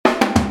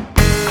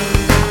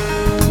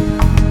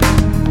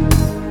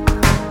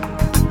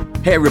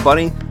Hey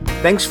everybody,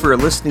 thanks for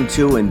listening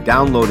to and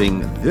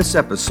downloading this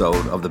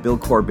episode of the Bill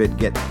Corbett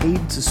Get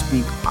Paid to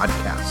Speak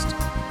podcast.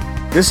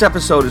 This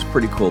episode is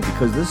pretty cool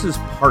because this is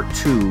part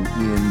 2 in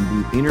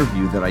the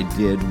interview that I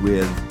did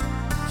with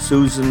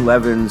Susan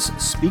Levin's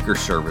Speaker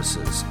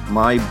Services.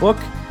 My book,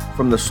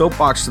 From the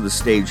Soapbox to the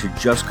Stage, had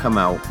just come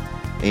out,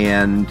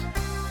 and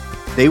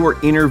they were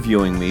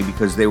interviewing me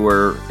because they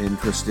were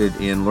interested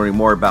in learning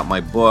more about my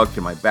book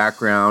and my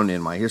background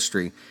and my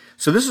history.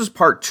 So this is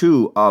part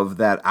 2 of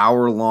that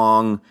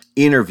hour-long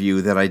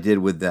interview that I did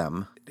with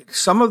them.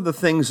 Some of the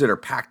things that are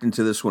packed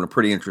into this one are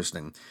pretty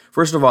interesting.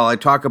 First of all, I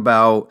talk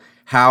about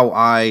how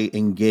I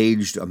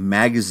engaged a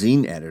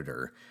magazine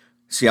editor.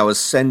 See, I was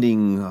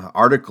sending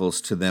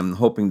articles to them,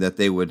 hoping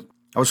they would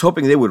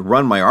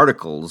run my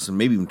articles and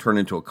maybe even turn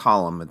into a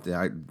column.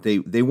 But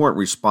they weren't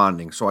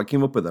responding. So I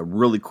came up with a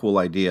really cool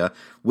idea,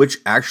 which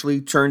actually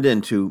turned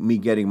into me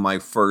getting my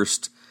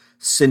first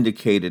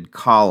syndicated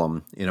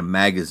column in a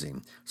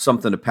magazine,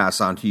 something to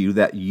pass on to you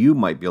that you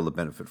might be able to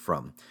benefit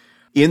from.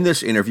 In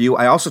this interview,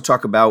 I also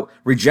talk about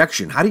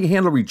rejection. How do you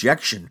handle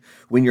rejection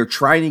when you're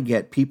trying to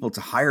get people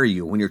to hire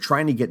you, when you're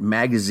trying to get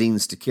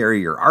magazines to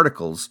carry your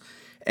articles,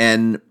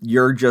 and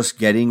you're just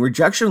getting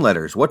rejection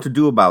letters, what to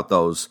do about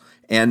those,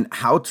 and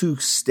how to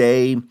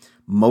stay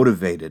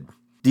motivated.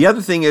 The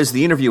other thing is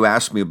the interview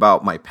asked me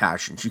about my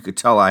passion. She could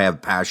tell I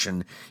have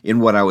passion in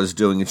what I was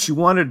doing, and she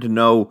wanted to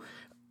know,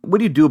 what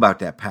do you do about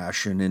that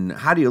passion, and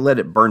how do you let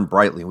it burn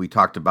brightly? We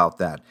talked about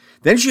that.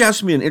 Then she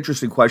asked me an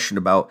interesting question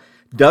about,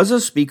 does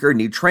a speaker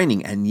need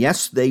training? And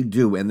yes, they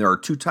do. And there are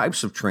 2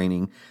 types of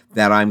training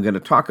that I'm going to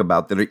talk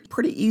about that are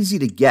pretty easy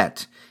to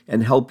get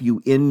and help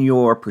you in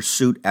your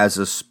pursuit as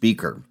a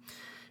speaker.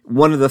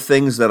 One of the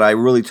things that I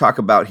really talk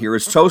about here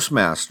is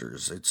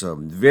Toastmasters. It's a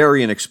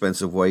very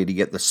inexpensive way to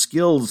get the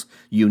skills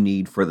you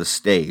need for the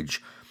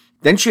stage.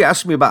 Then she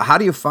asked me about, how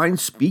do you find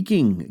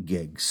speaking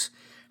gigs?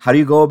 How do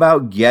you go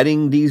about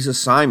getting these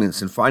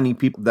assignments and finding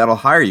people that'll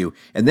hire you?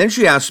 And then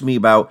she asked me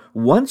about,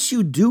 once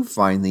you do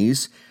find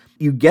these,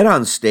 you get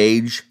on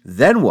stage,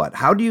 then what?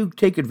 How do you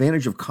take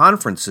advantage of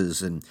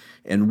conferences?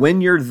 And when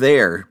you're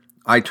there,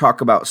 I talk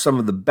about some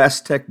of the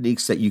best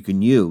techniques that you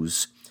can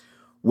use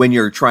when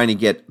you're trying to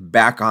get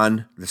back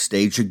on the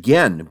stage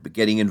again,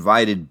 getting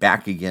invited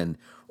back again,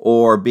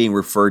 or being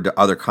referred to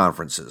other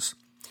conferences.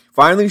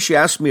 Finally, she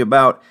asked me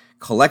about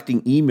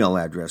collecting email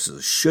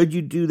addresses. Should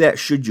you do that?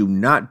 Should you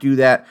not do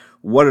that?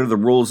 What are the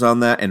rules on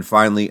that? And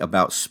finally,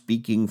 about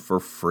speaking for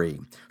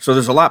free. So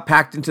there's a lot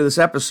packed into this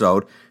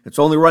episode. It's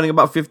only running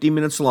about 15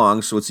 minutes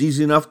long, so it's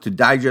easy enough to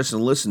digest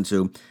and listen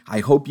to. I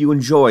hope you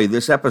enjoy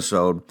this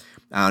episode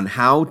on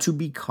how to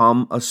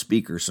become a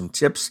speaker, some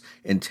tips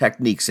and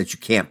techniques that you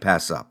can't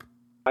pass up.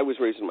 I was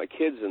raising my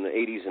kids in the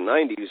 80s and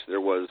 90s.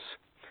 There was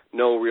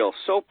no real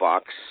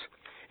soapbox,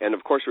 and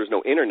of course there was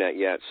no internet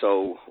yet,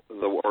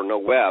 or no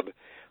web.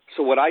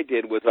 So what I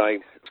did was I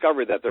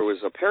discovered that there was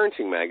a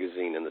parenting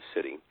magazine in the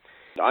city.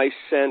 I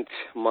sent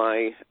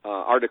my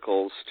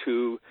articles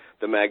to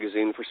the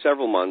magazine for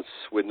several months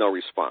with no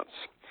response.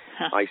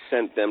 I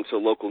sent them to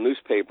local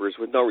newspapers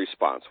with no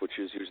response, which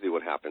is usually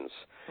what happens.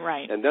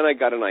 Right. And then I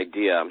got an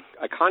idea.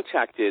 I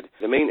contacted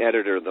the main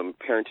editor of the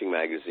parenting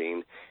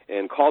magazine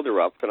and called her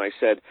up, and I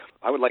said,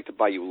 I would like to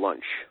buy you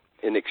lunch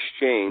in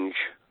exchange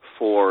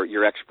for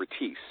your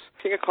expertise.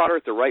 I think I caught her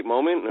at the right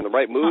moment and in the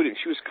right mood, and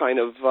she was kind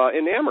of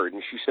enamored.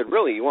 And she said,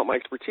 really, you want my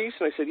expertise?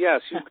 And I said,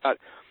 yes, you've got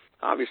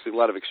obviously a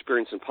lot of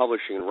experience in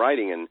publishing and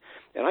writing,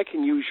 and I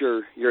can use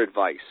your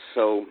advice.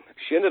 So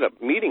she ended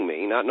up meeting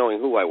me, not knowing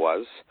who I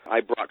was.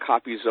 I brought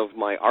copies of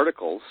my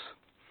articles.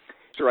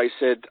 So I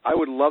said, I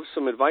would love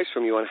some advice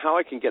from you on how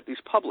I can get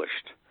these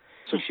published.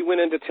 So she went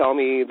in to tell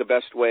me the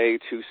best way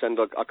to send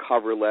a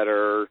cover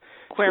letter.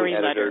 Query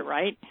letter,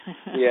 right?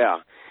 Yeah.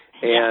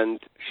 And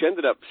she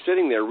ended up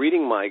sitting there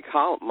reading my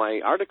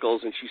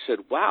articles, and she said,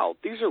 wow,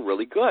 these are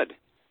really good.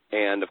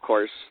 And, of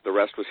course, the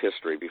rest was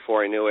history.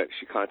 Before I knew it,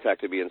 she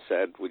contacted me and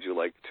said, would you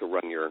like to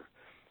run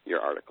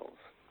your articles?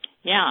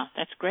 Yeah,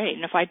 that's great.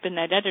 And if I'd been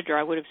that editor,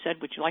 I would have said,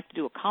 would you like to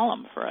do a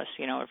column for us,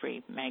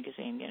 every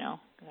magazine,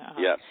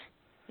 Yes.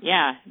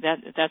 Yeah,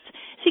 that's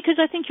because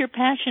I think your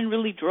passion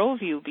really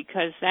drove you,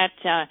 because that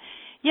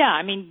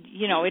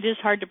it is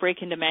hard to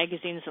break into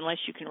magazines unless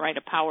you can write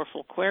a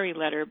powerful query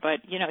letter, but,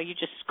 you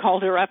just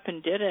called her up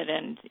and did it,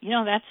 and,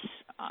 that's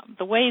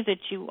the way that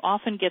you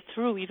often get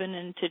through, even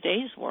in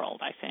today's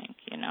world, I think,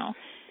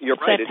 You're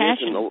it's right, that it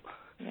passion.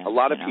 is, a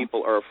lot of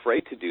people are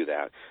afraid to do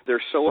that.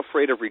 They're so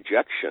afraid of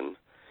rejection.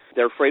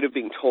 They're afraid of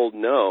being told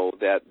no,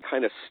 that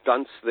kind of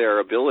stunts their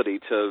ability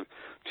to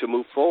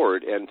move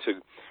forward and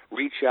to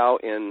reach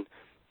out and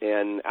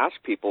ask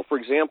people. For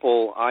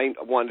example, I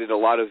wanted a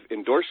lot of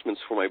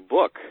endorsements for my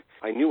book.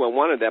 I knew I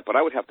wanted that, but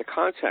I would have to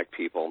contact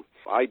people.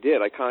 I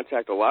did. I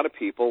contacted a lot of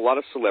people, a lot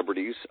of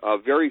celebrities.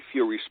 Very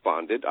few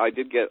responded. I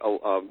did get a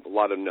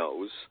lot of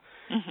no's,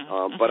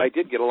 but I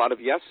did get a lot of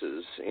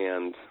yeses.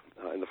 And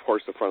of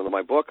course, the front of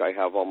my book, I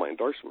have all my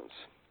endorsements.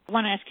 I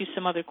want to ask you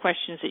some other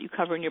questions that you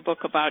cover in your book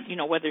about,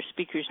 whether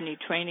speakers need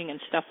training and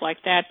stuff like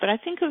that. But I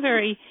think a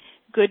very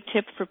good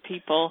tip for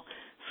people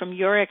from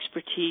your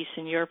expertise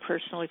and your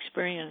personal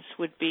experience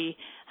would be,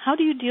 how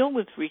do you deal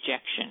with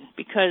rejection?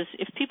 Because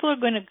if people are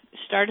going to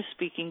start a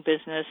speaking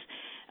business,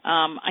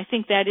 I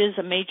think that is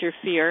a major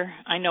fear.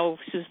 I know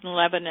Susan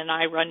Levin and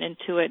I run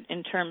into it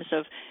in terms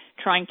of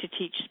trying to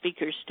teach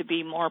speakers to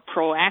be more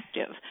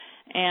proactive.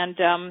 And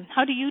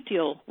how do you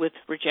deal with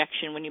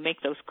rejection when you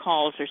make those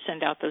calls or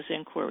send out those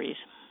inquiries?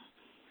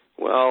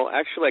 Well,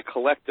 actually, I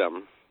collect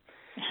them.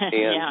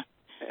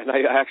 And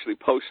I actually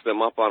post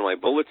them up on my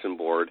bulletin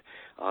board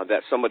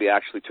that somebody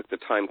actually took the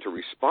time to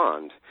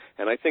respond.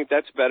 And I think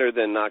that's better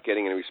than not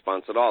getting any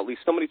response at all. At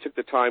least somebody took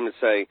the time to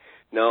say,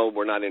 no,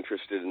 we're not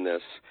interested in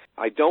this.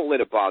 I don't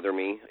let it bother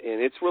me,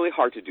 and it's really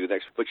hard to do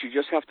that, but you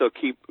just have to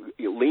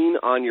lean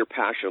on your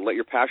passion, let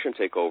your passion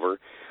take over,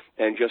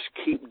 and just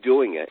keep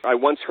doing it. I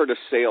once heard a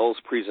sales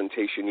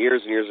presentation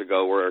years and years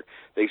ago where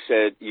they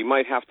said you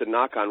might have to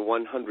knock on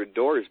 100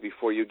 doors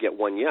before you get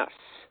one yes.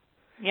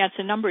 Yeah, it's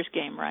a numbers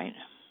game, right?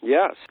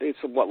 Yes, it's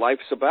what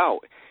life's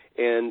about.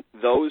 And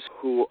those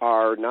who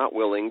are not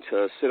willing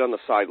to sit on the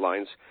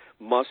sidelines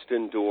must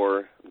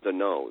endure the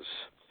no's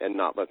and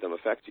not let them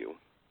affect you.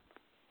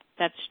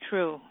 That's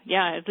true.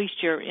 Yeah, at least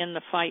you're in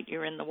the fight,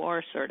 you're in the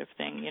war sort of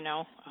thing, you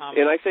know.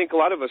 And I think a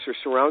lot of us are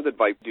surrounded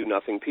by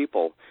do-nothing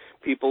people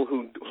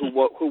who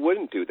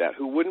wouldn't do that,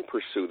 who wouldn't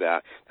pursue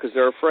that because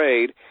they're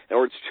afraid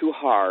or it's too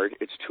hard,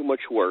 it's too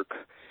much work.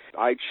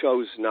 I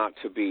chose not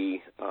to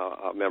be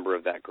a member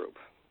of that group.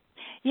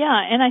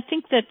 Yeah, and I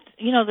think that,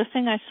 you know, the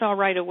thing I saw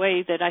right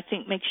away that I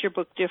think makes your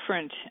book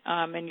different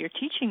and your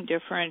teaching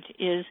different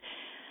is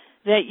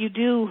that you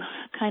do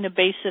kind of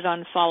base it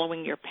on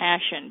following your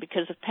passion,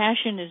 because if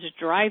passion is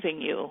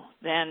driving you,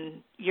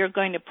 then you're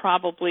going to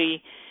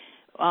probably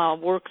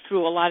work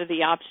through a lot of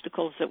the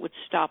obstacles that would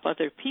stop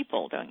other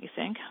people, don't you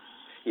think?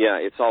 Yeah,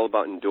 it's all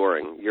about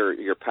enduring.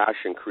 Your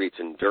passion creates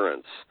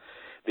endurance,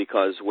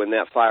 because when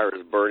that fire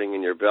is burning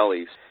in your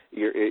belly,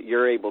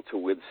 you're able to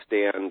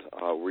withstand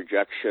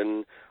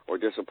rejection or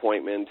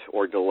disappointment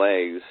or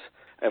delays.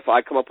 If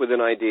I come up with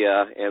an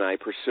idea and I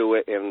pursue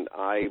it and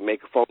I make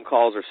phone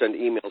calls or send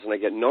emails and I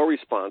get no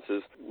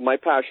responses, my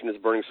passion is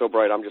burning so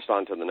bright I'm just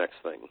on to the next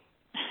thing.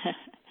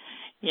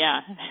 Yeah,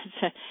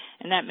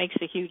 and that makes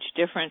a huge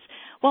difference.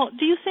 Well,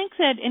 do you think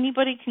that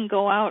anybody can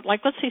go out,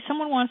 like let's say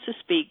someone wants to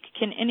speak,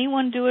 can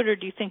anyone do it, or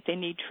do you think they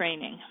need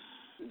training?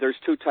 There's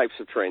two types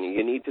of training.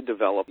 You need to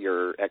develop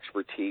your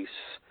expertise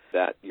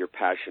that your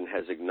passion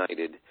has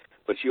ignited,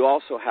 but you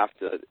also have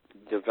to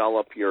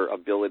develop your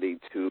ability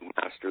to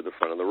master the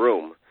front of the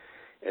room.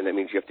 And that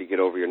means you have to get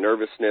over your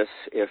nervousness.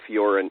 If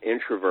you're an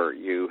introvert,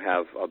 you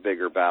have a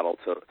bigger battle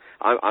to...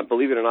 I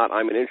believe it or not,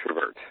 I'm an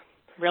introvert.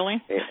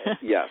 Really?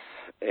 Yes.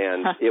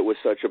 And it was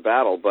such a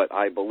battle, but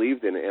I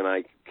believed in it, and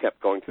I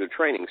kept going through the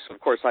training. So,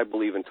 of course, I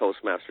believe in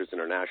Toastmasters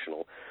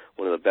International,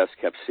 one of the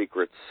best-kept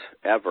secrets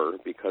ever,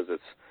 because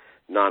it's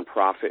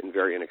nonprofit and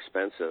very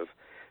inexpensive.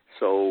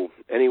 So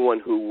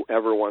anyone who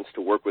ever wants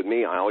to work with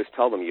me, I always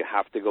tell them you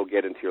have to go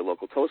get into your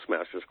local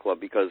Toastmasters club,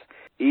 because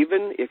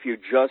even if you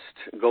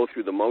just go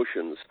through the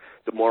motions,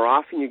 the more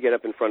often you get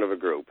up in front of a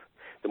group,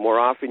 the more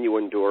often you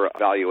endure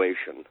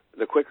evaluation,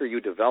 the quicker you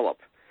develop,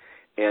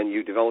 and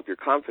you develop your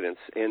confidence.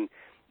 And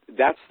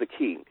that's the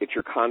key. It's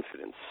your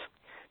confidence.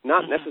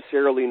 Not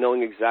necessarily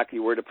knowing exactly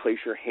where to place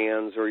your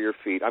hands or your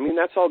feet. I mean,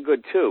 that's all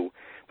good too.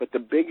 But the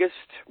biggest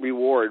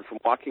reward from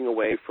walking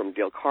away from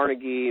Dale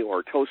Carnegie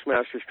or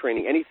Toastmasters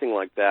training, anything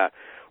like that,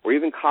 or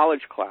even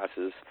college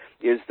classes,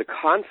 is the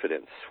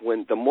confidence.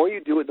 When the more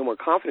you do it, the more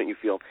confident you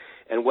feel.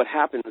 And what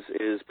happens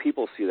is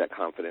people see that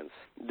confidence.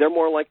 They're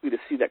more likely to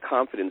see that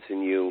confidence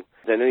in you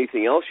than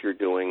anything else you're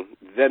doing.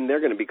 Then they're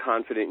going to be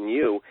confident in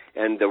you.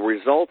 And the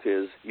result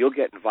is you'll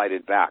get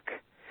invited back.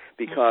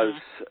 Because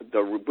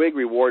the big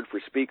reward for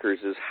speakers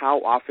is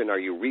how often are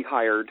you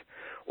rehired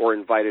or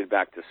invited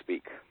back to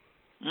speak.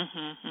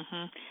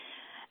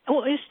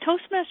 Well, is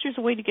Toastmasters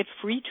a way to get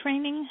free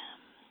training?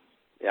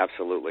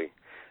 Absolutely.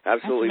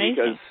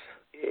 Because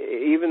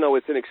even though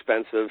it's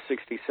inexpensive,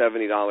 $60,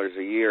 $70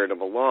 a year to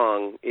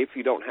belong, if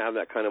you don't have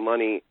that kind of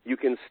money, you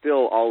can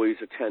still always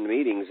attend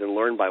meetings and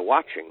learn by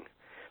watching,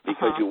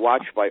 because you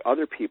watch by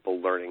other people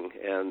learning,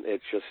 and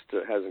it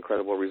just has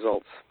incredible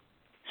results.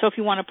 So if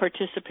you want to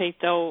participate,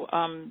 though,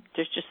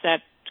 there's just that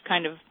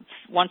kind of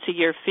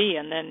once-a-year fee,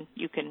 and then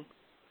you can...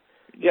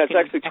 Yeah, it's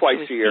actually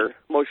twice a year.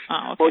 Most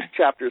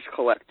chapters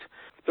collect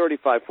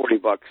 $35,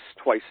 $40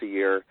 twice a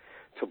year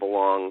to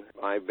belong.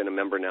 I've been a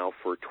member now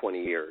for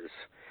 20 years.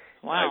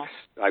 Wow.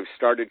 I've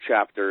started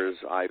chapters.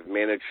 I've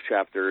managed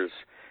chapters.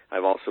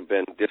 I've also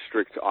been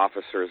district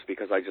officers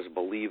because I just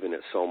believe in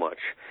it so much.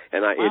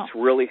 And it's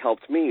really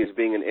helped me, as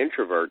being an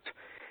introvert,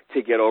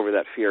 to get over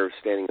that fear of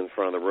standing in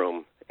front of the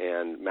room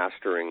and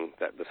mastering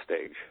the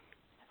stage.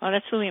 Well,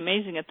 that's really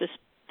amazing at this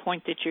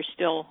point that you're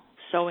still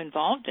so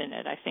involved in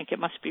it. I think it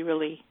must be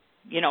really,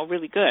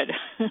 really good,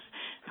 I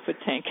would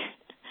think.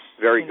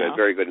 Very good,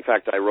 very good. In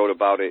fact, I wrote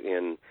about it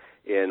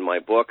in my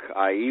book.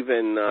 I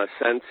even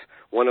sent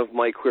one of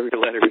my query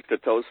letters to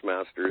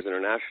Toastmasters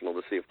International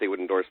to see if they would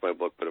endorse my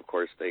book, but of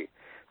course they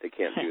They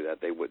can't do that.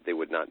 They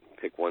would not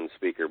pick one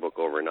speaker book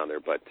over another.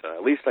 But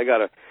at least I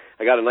got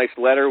a nice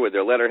letter with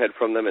their letterhead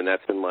from them, and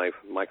that's in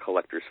my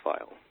collector's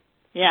file.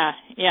 Yeah.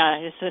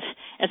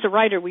 As a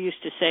writer, we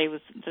used to say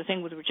the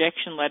thing with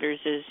rejection letters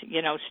is,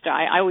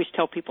 I always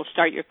tell people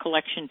start your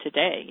collection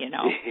today.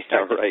 Yeah,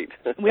 right.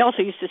 We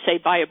also used to say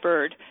buy a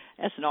bird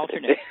as an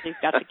alternate. You've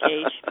got the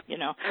cage.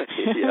 Yeah.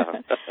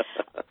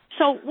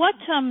 So what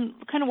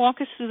kind of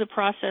walk us through the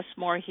process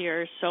more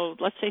here? So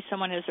let's say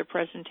someone has a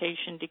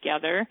presentation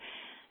together,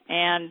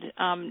 and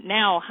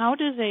now how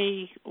do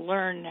they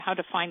learn how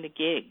to find the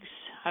gigs?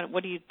 How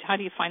do you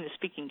find the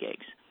speaking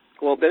gigs?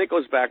 Well, then it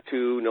goes back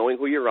to knowing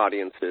who your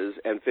audience is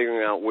and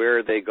figuring out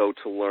where they go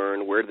to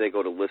learn, where do they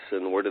go to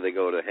listen, where do they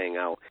go to hang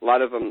out. A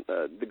lot of them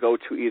go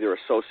to either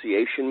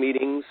association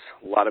meetings.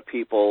 A lot of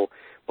people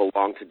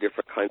belong to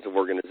different kinds of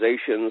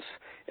organizations,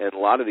 and a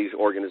lot of these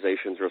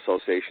organizations or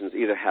associations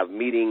either have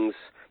meetings,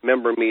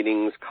 member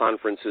meetings,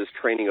 conferences,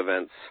 training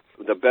events.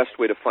 The best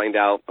way to find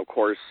out, of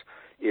course,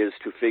 is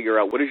to figure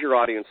out what does your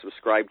audience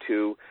subscribe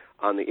to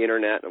on the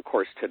Internet. And, of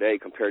course, today,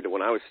 compared to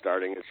when I was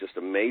starting, it's just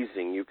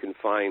amazing. You can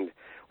find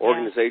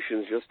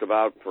organizations just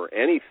about for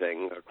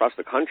anything across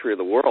the country or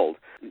the world.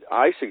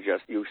 I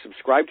suggest you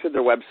subscribe to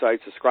their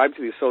website, subscribe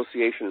to the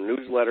association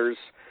newsletters,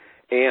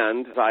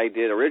 and, as I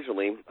did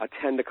originally,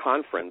 attend a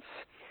conference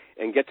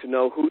and get to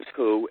know who's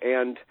who.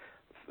 And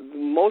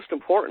most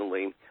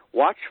importantly,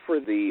 watch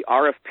for the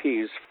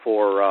RFPs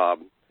for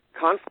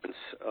conference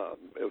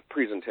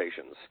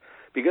presentations,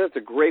 because it's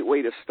a great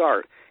way to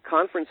start.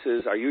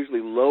 Conferences are usually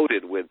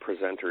loaded with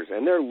presenters,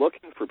 and they're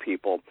looking for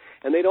people,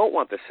 and they don't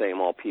want the same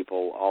old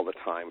people all the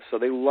time. So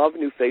they love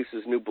new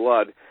faces, new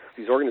blood.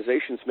 These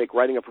organizations make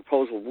writing a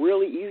proposal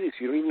really easy, so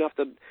you don't even have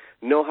to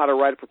know how to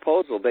write a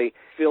proposal. They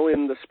fill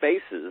in the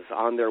spaces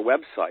on their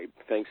website,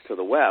 thanks to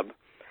the web.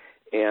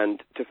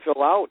 And to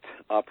fill out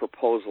a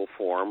proposal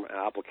form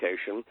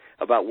application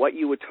about what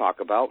you would talk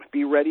about,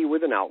 be ready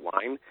with an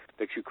outline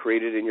that you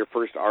created in your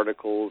first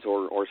articles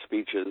or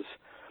speeches,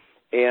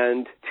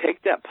 and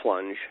take that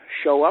plunge,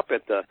 show up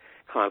at the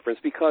conference,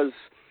 because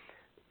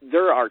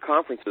there are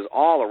conferences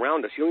all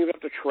around us. You don't even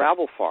have to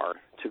travel far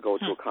to go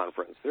to a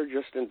conference. They're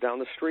just down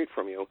the street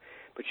from you.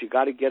 But you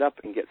got to get up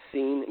and get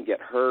seen and get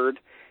heard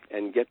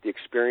and get the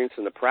experience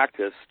and the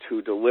practice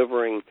to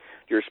delivering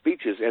your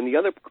speeches. And the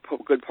other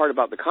good part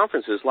about the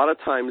conferences, a lot of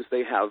times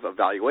they have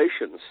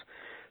evaluations.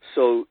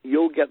 So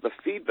you'll get the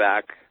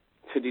feedback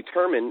to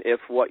determine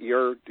if what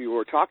you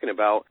were talking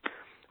about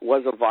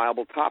was a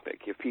viable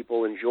topic, if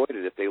people enjoyed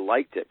it, if they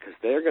liked it, because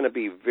they're going to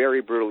be very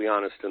brutally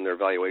honest in their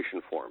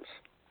evaluation forms.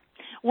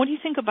 What do you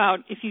think about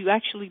if you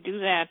actually do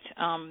that?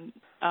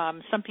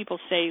 Some people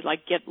say,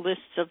 like, get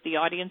lists of the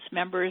audience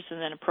members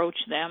and then approach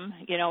them,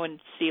 and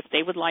see if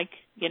they would like,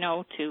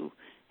 to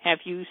have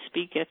you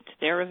speak at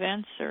their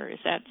events, or is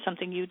that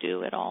something you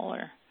do at all?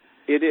 Or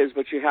it is,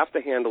 but you have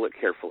to handle it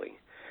carefully,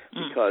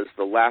 because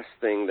the last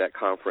thing that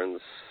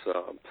conference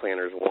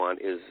planners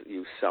want is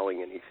you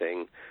selling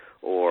anything.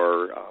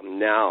 Or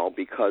now,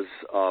 because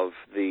of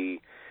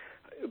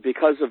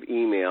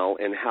email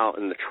and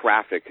the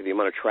traffic, the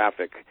amount of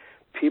traffic,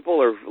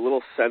 people are a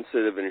little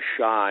sensitive and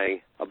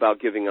shy about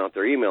giving out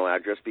their email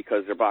address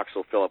because their box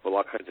will fill up with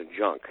all kinds of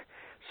junk.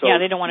 So yeah,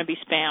 they don't want to be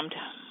spammed.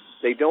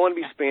 They don't want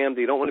to be spammed.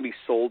 They don't want to be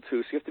sold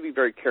to. So you have to be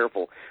very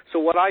careful. So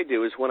what I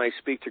do is when I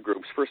speak to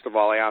groups, first of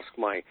all, I ask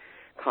my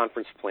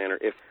conference planner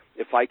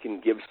if I can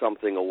give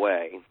something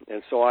away.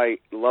 And so I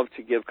love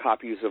to give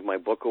copies of my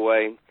book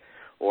away,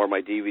 or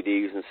my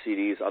DVDs and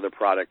CDs, other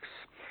products.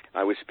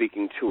 I was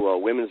speaking to a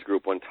women's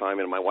group one time,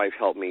 and my wife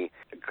helped me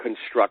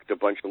construct a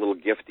bunch of little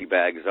gifty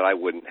bags that I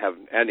wouldn't have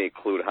any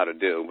clue how to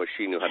do, but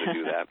she knew how to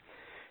do that,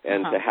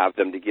 and to have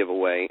them to give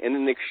away. And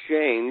in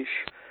exchange,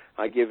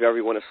 I give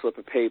everyone a slip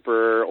of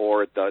paper,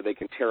 or they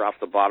can tear off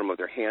the bottom of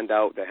their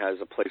handout that has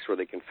a place where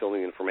they can fill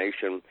in the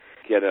information,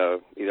 get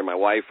either my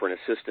wife or an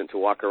assistant to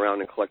walk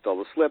around and collect all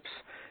the slips.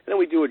 And then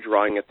we do a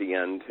drawing at the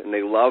end, and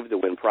they love to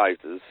win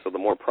prizes, so the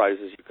more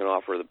prizes you can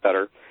offer, the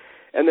better.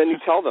 And then you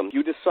tell them,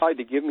 you decide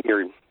to give me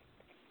your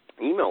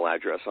email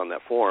address on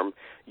that form,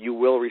 you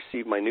will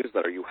receive my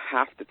newsletter. You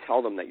have to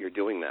tell them that you're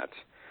doing that,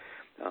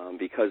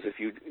 because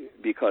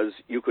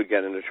you could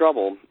get into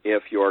trouble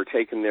if you're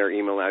taking their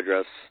email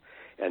address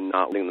and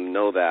not letting them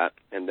know that,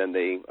 and then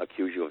they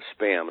accuse you of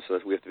spam. So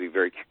we have to be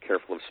very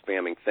careful of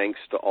spamming, thanks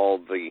to all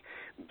the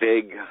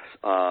big,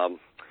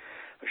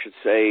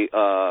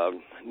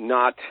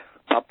 not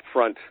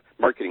upfront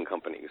marketing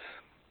companies.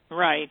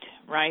 Right,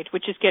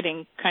 which is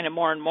getting kind of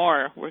more and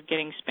more. We're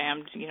getting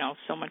spammed,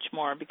 so much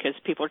more because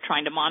people are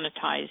trying to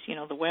monetize,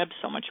 the web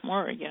so much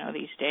more,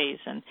 these days.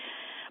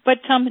 But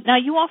now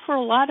you offer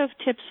a lot of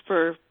tips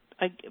for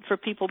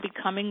people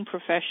becoming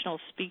professional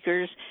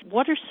speakers.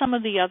 What are some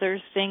of the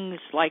other things,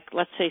 like,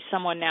 let's say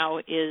someone now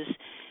is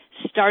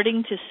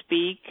starting to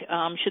speak,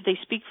 should they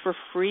speak for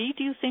free,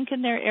 do you think,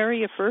 in their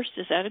area first?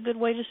 Is that a good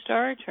way to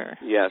start? Or?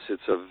 Yes,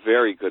 it's a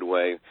very good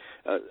way,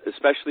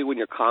 especially when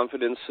your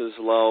confidence is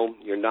low,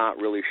 you're not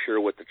really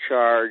sure what to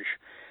charge.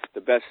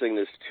 The best thing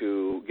is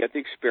to get the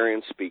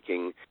experience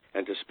speaking,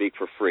 and to speak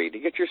for free, to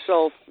get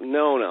yourself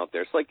known out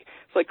there. It's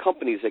like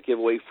companies that give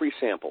away free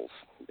samples.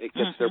 It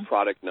gets their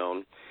product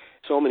known.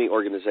 So many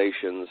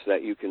organizations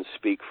that you can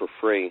speak for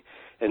free.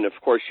 And, of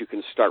course, you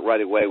can start right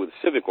away with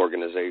civic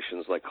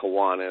organizations like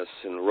Kiwanis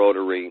and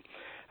Rotary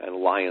and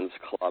Lions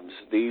Clubs.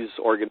 These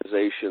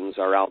organizations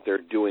are out there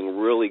doing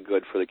really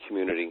good for the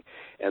community,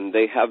 and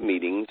they have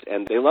meetings,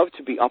 and they love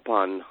to be up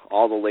on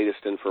all the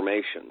latest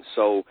information.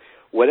 So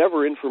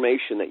whatever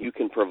information that you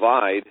can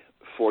provide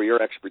for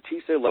your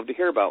expertise, they love to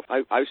hear about.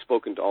 I've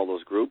spoken to all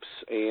those groups,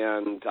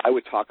 and I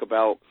would talk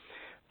about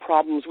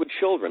problems with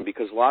children,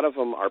 because a lot of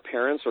them are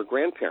parents or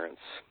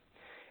grandparents,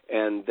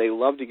 and they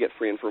love to get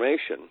free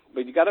information.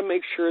 But you got to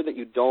make sure that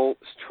you don't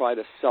try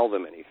to sell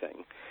them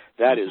anything.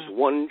 That is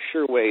one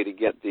sure way to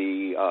get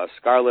the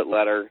scarlet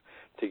letter,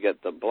 to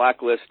get the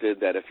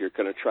blacklisted, that if you're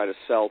going to try to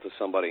sell to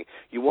somebody,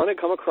 you want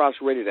to come across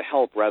ready to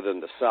help rather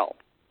than to sell.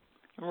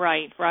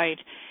 Right.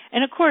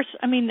 And, of course,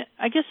 I mean,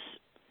 I guess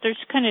there's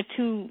kind of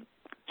two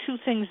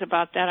things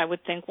about that, I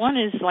would think. One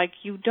is, like,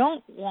 you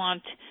don't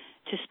want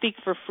to speak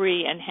for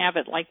free and have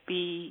it like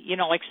be,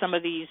 like some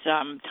of these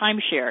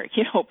timeshare,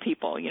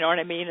 people, you know what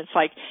I mean? It's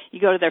like you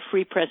go to their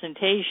free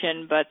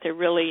presentation, but they're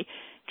really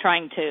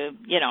trying to,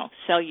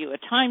 sell you a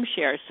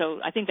timeshare. So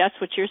I think that's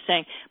what you're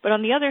saying. But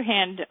on the other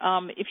hand,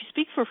 if you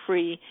speak for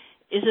free,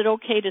 is it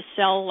okay to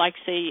sell, like,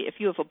 say, if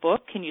you have a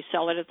book, can you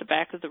sell it at the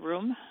back of the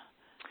room?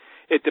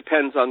 It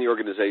depends on the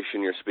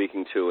organization you're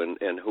speaking to,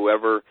 and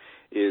whoever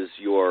is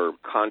your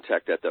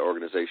contact at the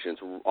organization,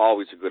 it's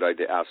always a good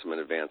idea to ask them in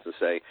advance to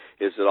say,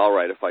 is it all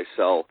right if I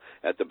sell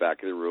at the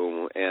back of the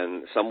room?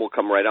 And some will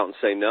come right out and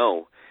say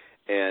no.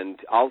 And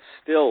I'll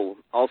still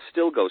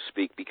go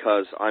speak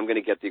because I'm going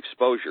to get the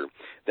exposure.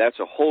 That's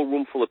a whole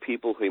room full of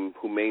people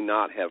who may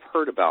not have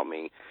heard about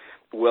me.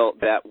 Well,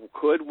 that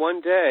could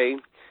one day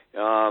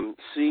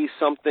see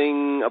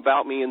something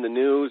about me in the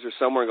news or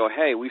somewhere and go,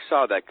 hey, we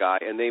saw that guy,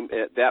 and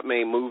that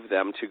may move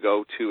them to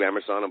go to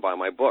Amazon and buy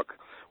my book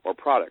or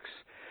products.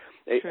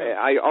 Sure.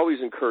 I always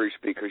encourage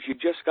speakers, you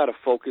just got to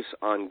focus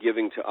on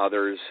giving to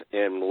others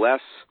and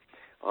less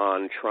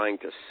on trying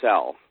to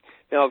sell.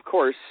 Now, of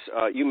course,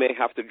 you may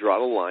have to draw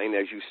the line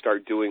as you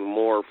start doing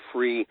more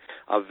free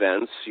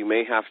events. You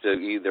may have to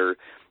either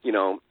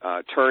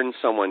turn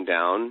someone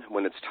down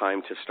when it's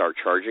time to start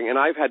charging. And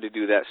I've had to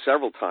do that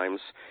several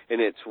times,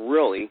 and it's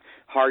really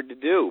hard to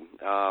do.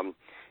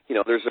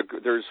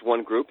 There's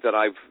one group that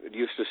I've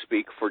used to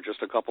speak for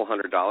just a couple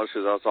 $100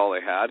 because that's all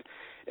they had,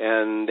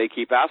 and they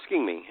keep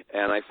asking me.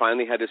 And I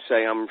finally had to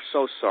say, I'm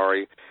so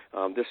sorry.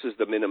 This is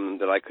the minimum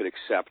that I could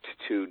accept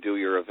to do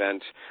your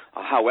event.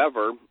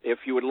 However, if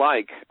you would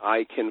like,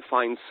 I can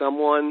find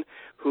someone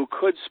who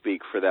could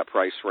speak for that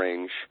price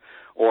range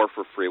or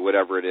for free,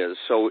 whatever it is.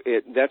 So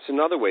that's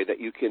another way that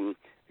you can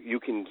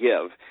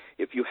give.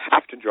 If you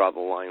have to draw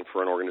the line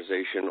for an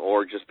organization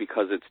or just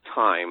because it's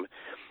time,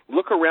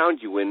 look around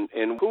you and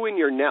who in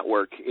your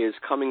network is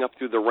coming up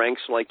through the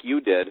ranks like you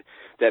did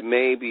that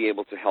may be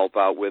able to help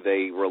out with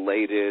a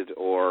related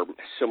or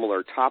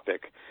similar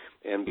topic,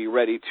 and be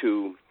ready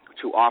to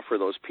offer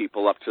those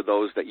people up to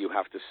those that you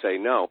have to say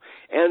no.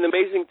 And the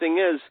amazing thing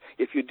is,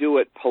 if you do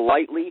it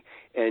politely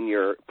and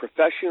you're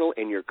professional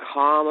and you're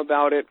calm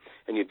about it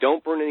and you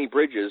don't burn any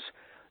bridges,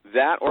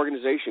 that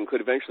organization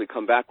could eventually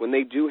come back when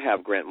they do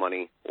have grant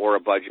money or a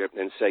budget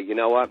and say, you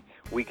know what,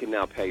 we can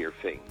now pay your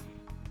fee.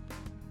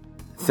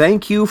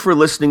 Thank you for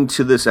listening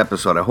to this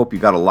episode. I hope you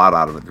got a lot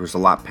out of it. There was a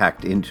lot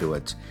packed into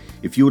it.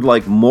 If you would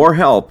like more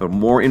help and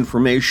more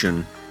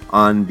information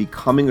on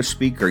becoming a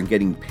speaker and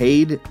getting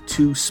paid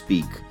to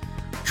speak,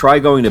 try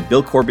going to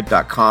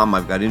BillCorbett.com.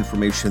 I've got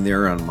information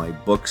there on my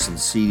books and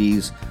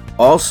CDs.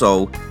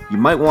 Also, you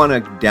might want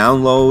to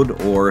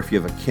download, or if you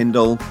have a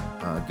Kindle,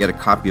 get a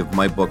copy of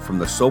my book, From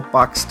the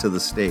Soapbox to the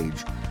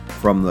Stage.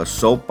 From the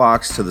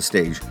Soapbox to the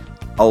Stage.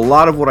 A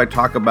lot of what I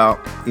talk about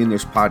in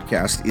this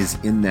podcast is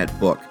in that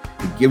book.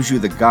 It gives you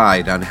the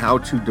guide on how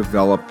to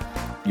develop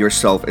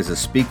yourself as a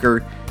speaker,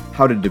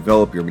 how to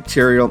develop your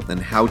material, and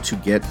how to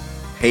get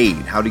paid,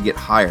 how to get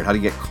hired, how to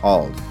get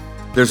called.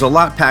 There's a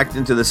lot packed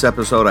into this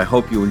episode. I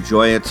hope you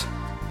enjoy it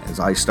as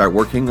I start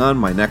working on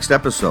my next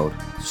episode.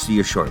 See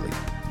you shortly.